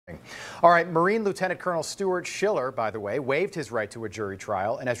All right, Marine Lieutenant Colonel Stuart Schiller, by the way, waived his right to a jury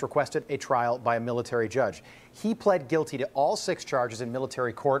trial and has requested a trial by a military judge. He pled guilty to all 6 charges in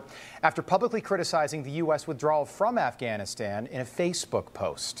military court after publicly criticizing the U.S. withdrawal from Afghanistan in a Facebook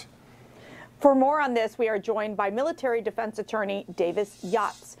post. For more on this, we are joined by military defense attorney Davis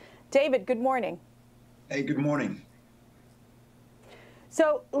Younts. David, good morning. Hey, good morning.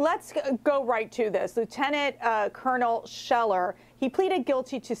 So let's go right to this. Lieutenant Colonel Schiller, he pleaded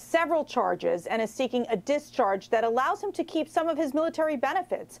guilty to several charges and is seeking a discharge that allows him to keep some of his military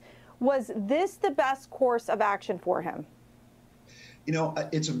benefits. Was this the best course of action for him? You know,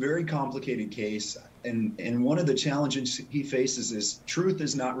 it's a very complicated case, and one of the challenges he faces is truth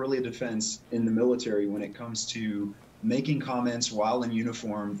is not really a defense in the military when it comes to making comments while in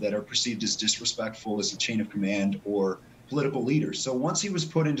uniform that are perceived as disrespectful as a chain of command or political leaders. So once he was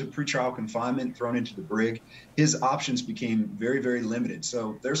put into pretrial confinement, thrown into the brig, his options became very, very limited.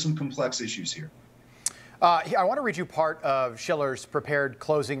 So there's some complex issues here. I want to read you part of Schiller's prepared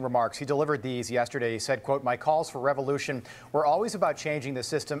closing remarks. He delivered these yesterday. He said, quote, "My calls for revolution were always about changing the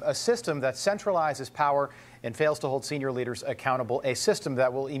system, a system that centralizes power and fails to hold senior leaders accountable, a system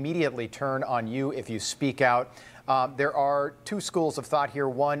that will immediately turn on you if you speak out." There are 2 schools of thought here.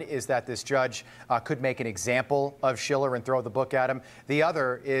 One is that this judge could make an example of Schiller and throw the book at him. The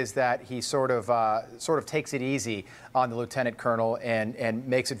other is that he sort of takes it easy on the lieutenant colonel and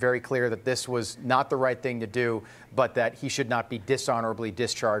makes it very clear that this was not the right thing to do, but that he should not be dishonorably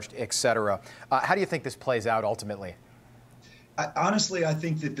discharged, etc. How do you think this plays out ultimately? Honestly, I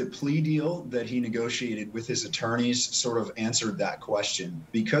think that the plea deal that he negotiated with his attorneys sort of answered that question.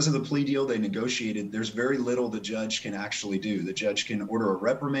 Because of the plea deal they negotiated, there's very little the judge can actually do. The judge can order a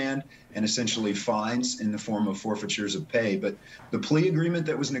reprimand and essentially fines in the form of forfeitures of pay. But the plea agreement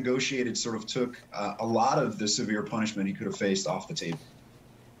that was negotiated sort of took a lot of the severe punishment he could have faced off the table.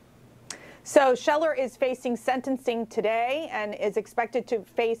 So Schiller is facing sentencing today and is expected to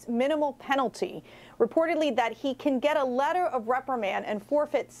face minimal penalty. Reportedly that he can get a letter of reprimand and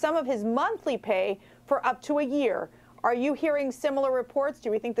forfeit some of his monthly pay for up to a year. Are you hearing similar reports?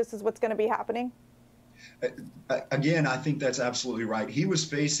 Do we think this is what's going to be happening? Again, I think that's absolutely right. He was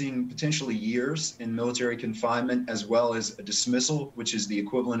facing potentially years in military confinement as well as a dismissal, which is the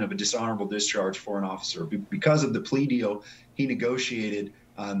equivalent of a dishonorable discharge for an officer. Because of the plea deal he negotiated,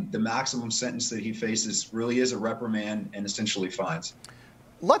 the maximum sentence that he faces really is a reprimand and essentially fines.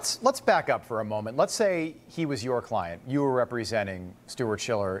 Let's back up for a moment. Let's say he was your client. You were representing Stuart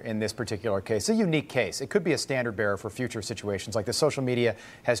Schiller in this particular case. It's a unique case. It could be a standard bearer for future situations like this. Social media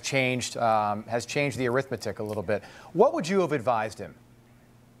has changed the arithmetic a little bit. What would you have advised him?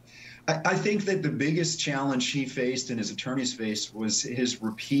 I think that the biggest challenge he faced and his attorneys faced was his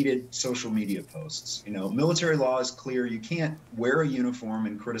repeated social media posts. You know, military law is clear. You can't wear a uniform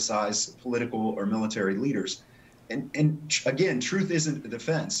and criticize political or military leaders. And again, truth isn't a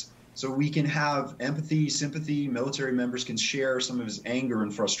defense. So we can have empathy, sympathy. Military members can share some of his anger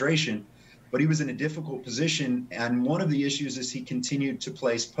and frustration. But he was in a difficult position. And one of the issues is he continued to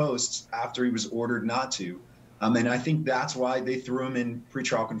place posts after he was ordered not to. And I think that's why they threw him in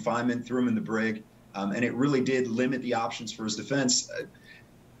pretrial confinement, threw him in the brig, and it really did limit the options for his defense.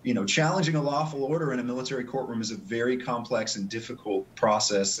 You know, challenging a lawful order in a military courtroom is a very complex and difficult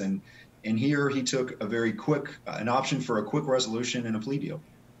process, and here he took a very quick, an option for a quick resolution and a plea deal.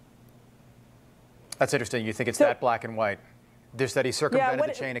 That's interesting. You think it's that black and white? Just that he circumvented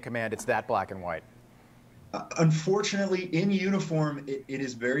the chain of command. It's that black and white. Unfortunately, in uniform, it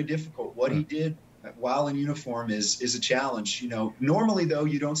is very difficult. What he did while in uniform is a challenge. You know, normally though,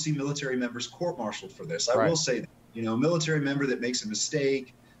 you don't see military members court-martialed for this. I will say that, you know, a military member that makes a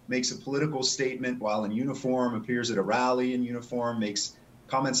mistake, makes a political statement while in uniform, appears at a rally in uniform, makes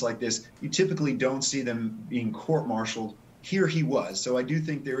comments like this, you typically don't see them being court-martialed. Here he was. So I do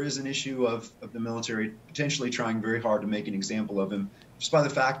think there is an issue of the military potentially trying very hard to make an example of him just by the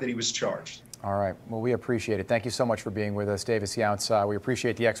fact that he was charged. All right. Well, we appreciate it. Thank you so much for being with us, Davis Younts. We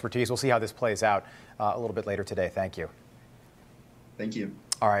appreciate the expertise. We'll see how this plays out a little bit later today. Thank you. Thank you.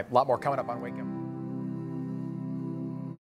 All right. A lot more coming up on Wake Up.